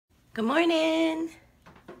Good morning.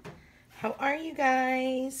 How are you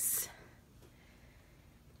guys?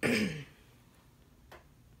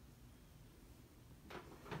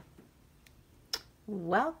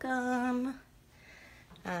 Welcome.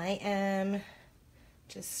 I am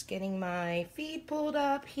just getting my feed pulled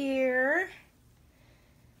up here.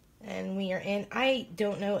 And we are in. I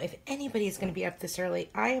don't know if anybody is going to be up this early.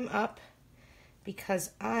 I am up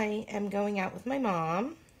because I am going out with my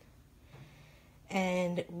mom.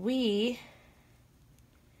 And we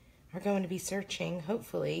are going to be searching,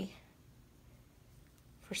 hopefully,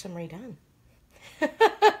 for some redone.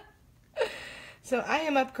 So I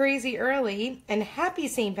am up crazy early, and happy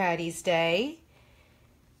St. Patty's Day.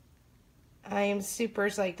 I am super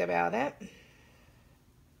psyched about it.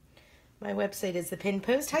 My website is the pin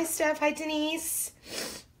post. Hi, Steph. Hi, Denise.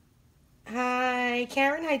 Hi,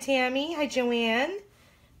 Karen. Hi, Tammy. Hi, Joanne.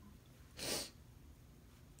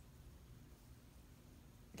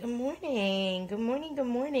 Good morning. Good morning. Good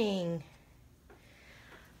morning.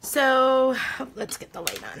 So, let's get the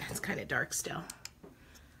light on. It's kind of dark still.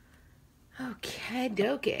 Okay,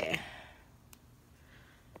 dokie.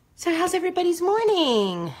 So, how's everybody's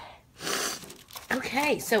morning?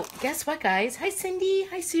 Okay, so guess what, guys? Hi, Cindy.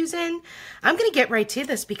 Hi, Susan. I'm going to get right to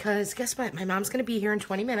this because guess what? My mom's going to be here in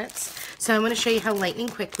 20 minutes. So, I'm going to show you how lightning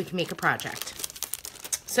quick we can make a project.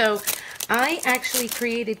 So, I actually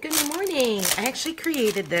created, good morning. I actually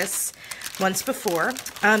created this once before.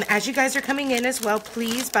 As you guys are coming in as well,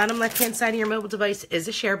 please, bottom left-hand side of your mobile device is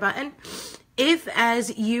a share button. If,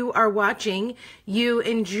 as you are watching, you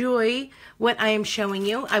enjoy what I am showing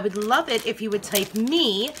you, I would love it if you would type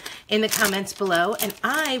me in the comments below, and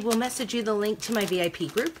I will message you the link to my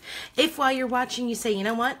VIP group. If while you're watching you say, you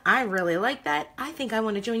know what, I really like that, I think I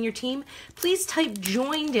want to join your team, please type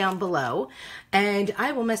join down below, and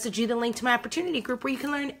I will message you the link to my opportunity group where you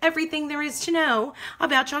can learn everything there is to know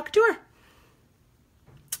about Chalk Couture.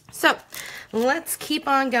 So, let's keep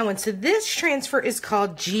on going. So, this transfer is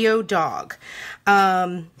called Geo Dog.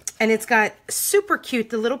 And it's got super cute,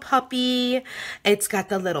 the little puppy. It's got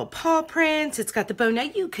the little paw prints. It's got the bow. Now,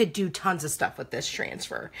 you could do tons of stuff with this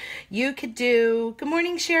transfer. You could do, good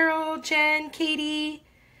morning, Cheryl, Jen, Katie.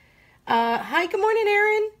 Hi, good morning,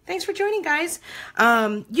 Erin. Thanks for joining, guys.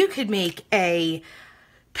 You could make a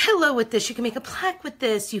pillow with this. You can make a plaque with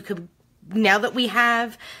this. You could, now that we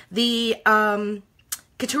have the,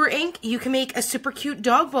 Couture ink, you can make a super cute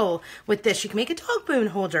dog bowl with this. You can make a dog bone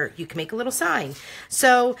holder. You can make a little sign.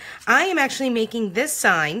 So I am actually making this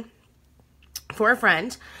sign for a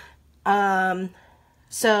friend.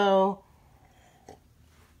 So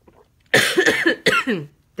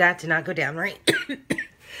that did not go down right.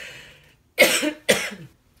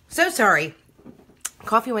 So sorry.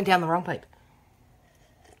 Coffee went down the wrong pipe.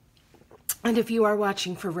 And if you are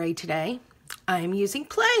watching for Ray today, I'm using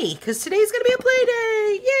Play because today's going to be a play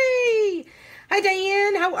day. Yay! Hi,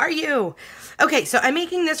 Diane. How are you? Okay, so I'm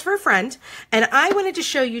making this for a friend, and I wanted to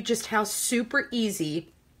show you just how super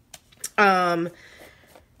easy, how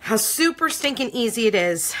super stinking easy it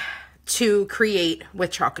is to create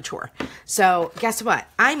with Chalk Couture. So guess what?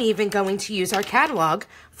 I'm even going to use our catalog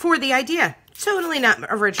for the idea. Totally not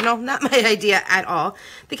original, not my idea at all.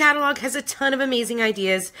 The catalog has a ton of amazing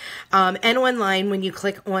ideas, and online when you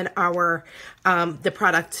click on our the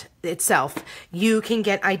product itself, you can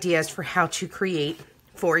get ideas for how to create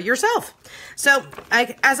for yourself. So,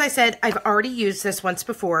 as I said, I've already used this once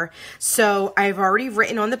before, so I've already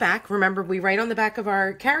written on the back. Remember, we write on the back of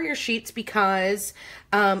our carrier sheets because,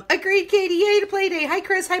 agreed, Katie, yay to play day. Hi,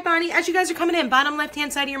 Chris. Hi, Bonnie. As you guys are coming in, bottom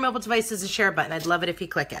left-hand side of your mobile device is a share button. I'd love it if you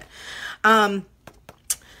click it.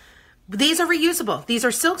 These are reusable. These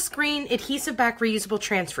are silk screen adhesive back reusable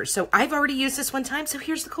transfers. So I've already used this one time. So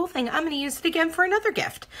here's the cool thing. I'm going to use it again for another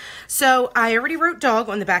gift. So I already wrote dog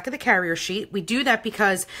on the back of the carrier sheet. We do that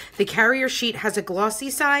because the carrier sheet has a glossy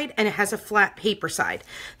side and it has a flat paper side.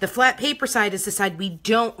 The flat paper side is the side we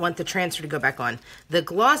don't want the transfer to go back on. The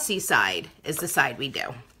glossy side is the side we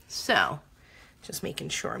do. So just making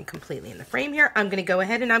sure I'm completely in the frame here. I'm going to go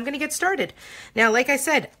ahead and I'm going to get started. Now, like I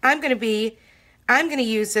said, I'm going to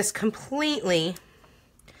use this completely.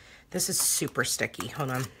 This is super sticky. Hold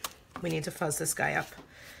on. We need to fuzz this guy up.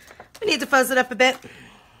 We need to fuzz it up a bit.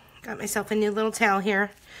 Got myself a new little towel here.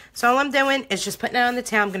 So all I'm doing is just putting it on the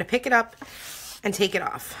towel. I'm going to pick it up and take it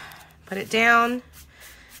off. Put it down.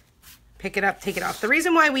 Pick it up, take it off. The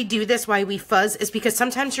reason why we do this, why we fuzz, is because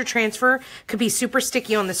sometimes your transfer could be super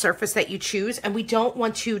sticky on the surface that you choose, and we don't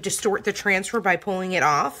want to distort the transfer by pulling it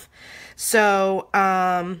off. So,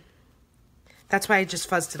 that's why I just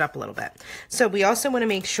fuzzed it up a little bit. So we also want to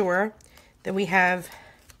make sure that we have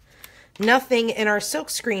nothing in our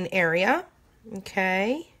silkscreen area.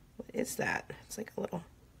 Okay, what is that? It's like a little,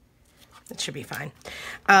 it should be fine.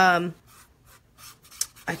 I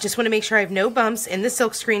just want to make sure I have no bumps in the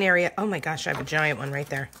silk screen area. Oh my gosh, I have a giant one right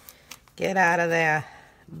there. Get out of there,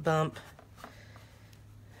 bump.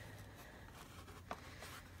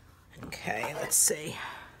 Okay, let's see.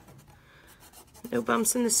 No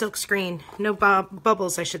bumps in the silk screen. No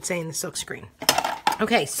bubbles, I should say, in the silk screen.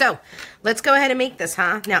 Okay, so let's go ahead and make this,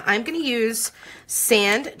 huh? Now, I'm going to use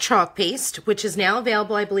sand chalk paste, which is now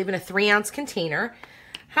available, I believe, in a 3-ounce container.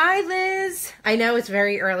 Hi, Liz. I know it's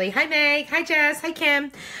very early. Hi, Meg. Hi, Jess. Hi,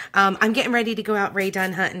 Kim. I'm getting ready to go out Ray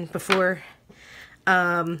Dunn hunting before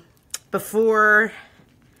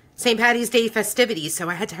St. Patty's Day festivities, so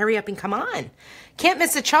I had to hurry up and come on. Can't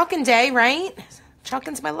miss a chalking day, right?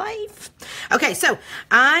 Chalking's my life. Okay, so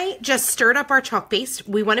I just stirred up our chalk paste.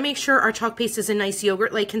 We want to make sure our chalk paste is a nice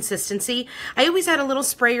yogurt-like consistency. I always add a little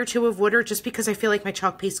spray or two of water just because I feel like my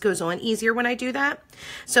chalk paste goes on easier when I do that.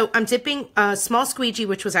 So I'm dipping a small squeegee,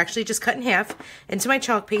 which was actually just cut in half, into my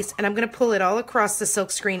chalk paste, and I'm going to pull it all across the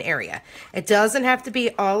silk screen area. It doesn't have to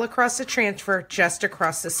be all across the transfer, just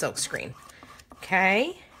across the silk screen.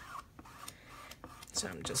 Okay? So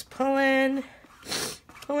I'm just pulling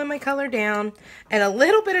my color down, and a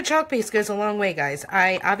little bit of chalk paste goes a long way, guys.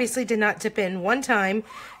 I obviously did not dip in one time,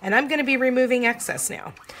 and I'm going to be removing excess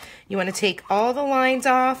now. You want to take all the lines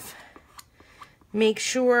off, make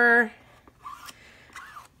sure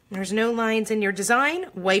there's no lines in your design,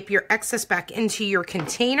 wipe your excess back into your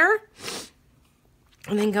container,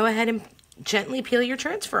 and then go ahead and gently peel your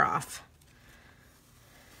transfer off.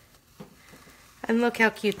 And look how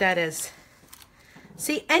cute that is.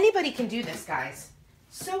 See, anybody can do this, guys.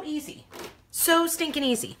 So easy. So stinking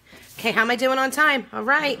easy. Okay, how am I doing on time? All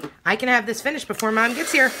right. I can have this finished before Mom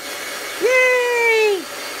gets here. Yay!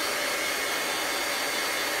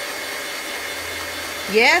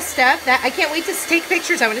 Yeah, Steph. I can't wait to take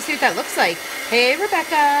pictures. I want to see what that looks like. Hey,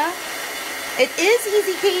 Rebecca. It is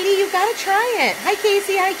easy, Katie. You got to try it. Hi,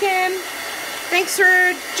 Casey. Hi, Kim. Thanks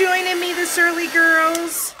for joining me this early,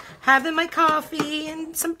 girls. Having my coffee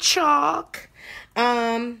and some chalk.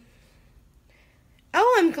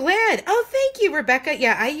 Oh, I'm glad. Oh, thank you, Rebecca.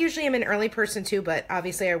 Yeah, I usually am an early person too, but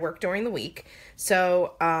obviously I work during the week.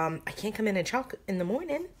 So I can't come in and chalk in the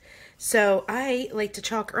morning. So I like to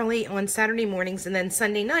chalk early on Saturday mornings, and then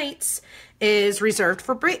Sunday nights is reserved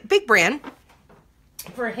for Big Bran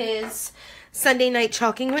for his Sunday night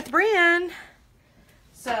chalking with Bran.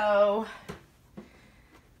 So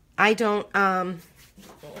I don't, I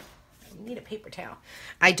need a paper towel.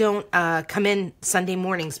 I don't come in Sunday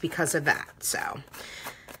mornings because of that. So,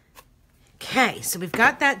 okay, so we've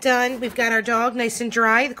got that done. We've got our dog nice and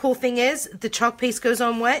dry. The cool thing is the chalk paste goes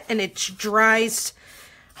on wet and it dries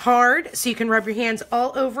hard, so you can rub your hands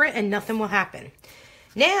all over it and nothing will happen.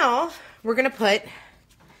 Now, we're going to put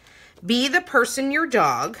Be the Person Your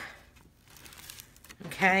Dog.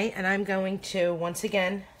 Okay, and I'm going to, once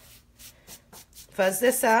again, fuzz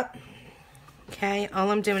this up. Okay, all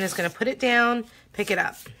I'm doing is going to put it down, pick it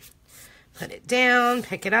up. Put it down,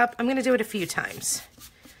 pick it up. I'm going to do it a few times.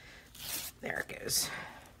 There it goes.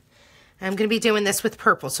 I'm going to be doing this with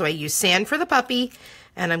purple. So I use sand for the puppy,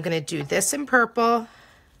 and I'm going to do this in purple.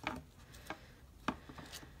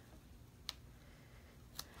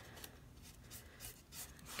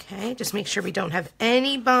 Okay, just make sure we don't have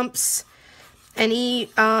any bumps, any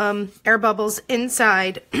air bubbles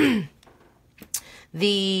inside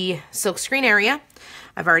the silkscreen area.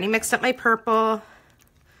 I've already mixed up my purple.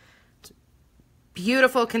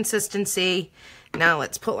 Beautiful consistency. Now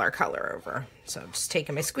let's pull our color over. So I'm just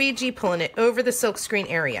taking my squeegee, pulling it over the silkscreen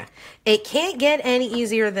area. It can't get any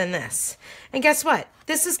easier than this. And guess what?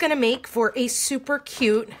 This is going to make for a super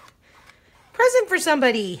cute present for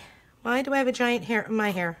somebody. Why do I have a giant hair in my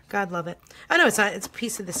hair? God love it. Oh no, it's not. It's a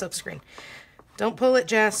piece of the silkscreen. Don't pull it,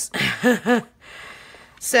 Jess.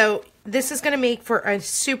 So this is going to make for a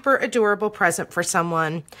super adorable present for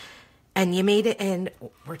someone. And you made it, and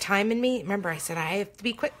we're timing me. Remember, I said I have to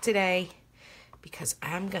be quick today because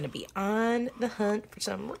I'm going to be on the hunt for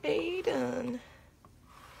some Ray Dunn.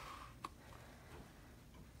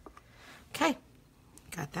 Okay,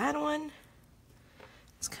 got that on.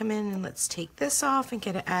 Let's come in and let's take this off and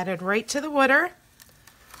get it added right to the water.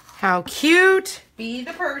 How cute. Be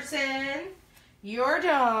the person, your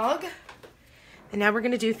dog. And now we're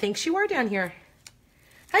going to do Thanks You Are down here.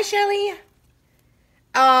 Hi, Shelly.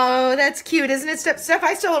 Oh, that's cute, isn't it, Steph?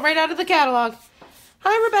 I stole it right out of the catalog.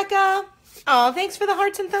 Hi, Rebecca. Oh, thanks for the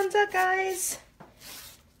hearts and thumbs up, guys.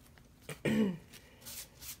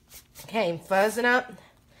 Okay, fuzzing up.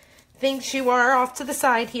 Thanks You Are off to the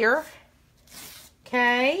side here.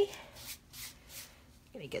 Okay.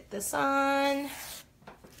 Gonna get this on.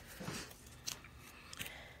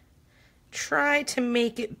 try to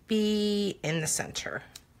make it be in the center.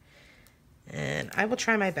 And I will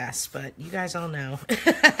try my best, but you guys all know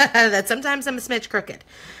that sometimes I'm a smidge crooked.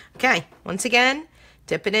 Okay, once again,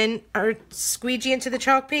 dip it in or squeegee into the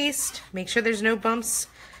chalk paste. Make sure there's no bumps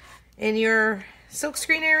in your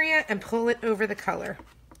silkscreen area and pull it over the color.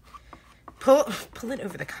 Pull it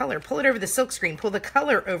over the color. Pull it over the silkscreen. Pull the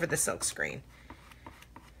color over the silkscreen.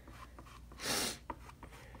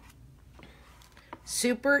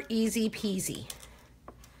 Super easy peasy.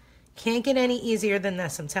 Can't get any easier than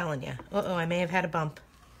this, I'm telling you. Uh-oh, I may have had a bump.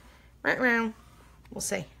 Right round. We'll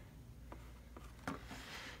see.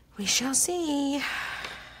 We shall see.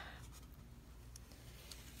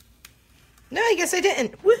 No, I guess I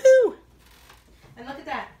didn't. Woohoo! And look at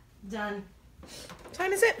that. Done. What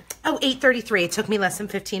time is it? Oh, 8:33. It took me less than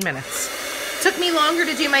 15 minutes. Took me longer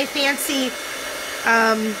to do my fancy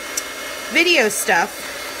video stuff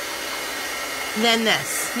than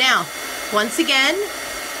this. Now, once again,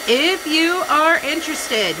 if you are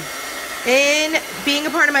interested in being a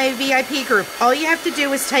part of my VIP group, all you have to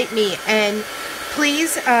do is type me. And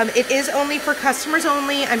please, it is only for customers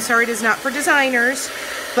only. I'm sorry, it is not for designers.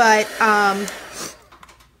 But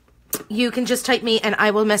you can just type me and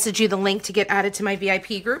I will message you the link to get added to my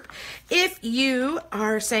VIP group. If you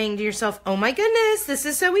are saying to yourself, oh my goodness, this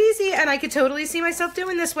is so easy and I could totally see myself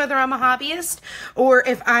doing this, whether I'm a hobbyist or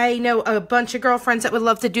if I know a bunch of girlfriends that would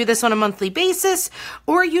love to do this on a monthly basis,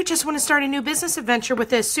 or you just want to start a new business adventure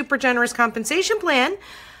with a super generous compensation plan,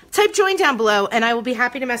 type join down below and I will be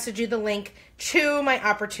happy to message you the link to my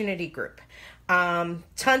opportunity group.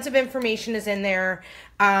 Tons of information is in there.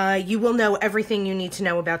 You will know everything you need to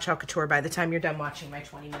know about Chalk Couture by the time you're done watching my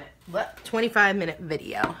 25-minute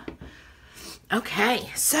video. Okay,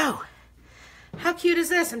 so how cute is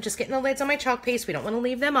this? I'm just getting the lids on my chalk paste. We don't want to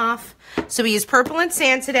leave them off. So we use Purple and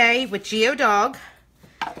Sand today with Geo Dog.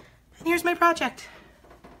 And here's my project.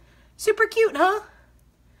 Super cute, huh?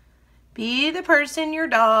 Be the person your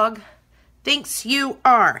dog thinks you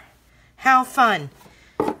are. How fun.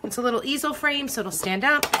 It's a little easel frame, so it'll stand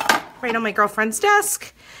up right on my girlfriend's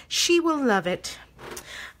desk. She will love it.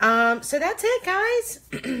 So that's it, guys.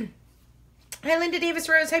 Hi, Linda Davis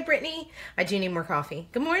Rose. Hi, Brittany. I do need more coffee.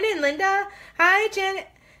 Good morning, Linda. Hi, Janet.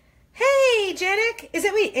 Hey, Janik. Is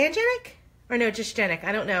it, wait, Angelic? Or no, just Janik.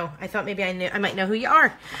 I don't know. I thought maybe I might know who you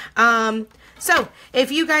are. So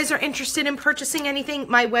if you guys are interested in purchasing anything,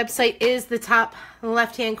 my website is the top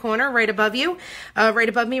left-hand corner, right above you, right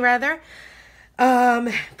above me, rather.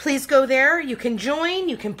 Please go there. You can join,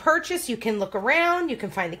 you can purchase, you can look around, you can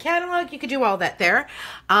find the catalog, you can do all that there.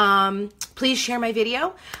 Please share my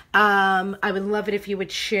video. I would love it if you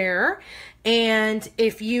would share. And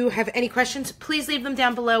if you have any questions, please leave them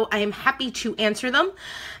down below. I am happy to answer them.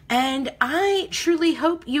 And I truly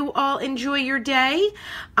hope you all enjoy your day.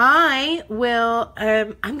 I'm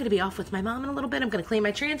going to be off with my mom in a little bit. I'm going to claim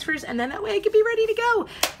my transfers, and then that way I can be ready to go.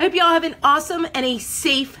 I hope you all have an awesome and a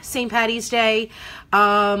safe St. Patty's Day.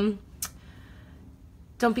 Don't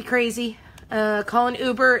be crazy. Call an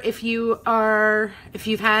Uber if you've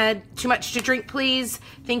had too much to drink, please.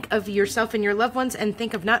 Think of yourself and your loved ones and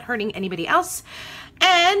think of not hurting anybody else.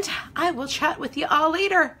 And I will chat with you all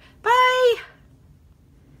later. Bye.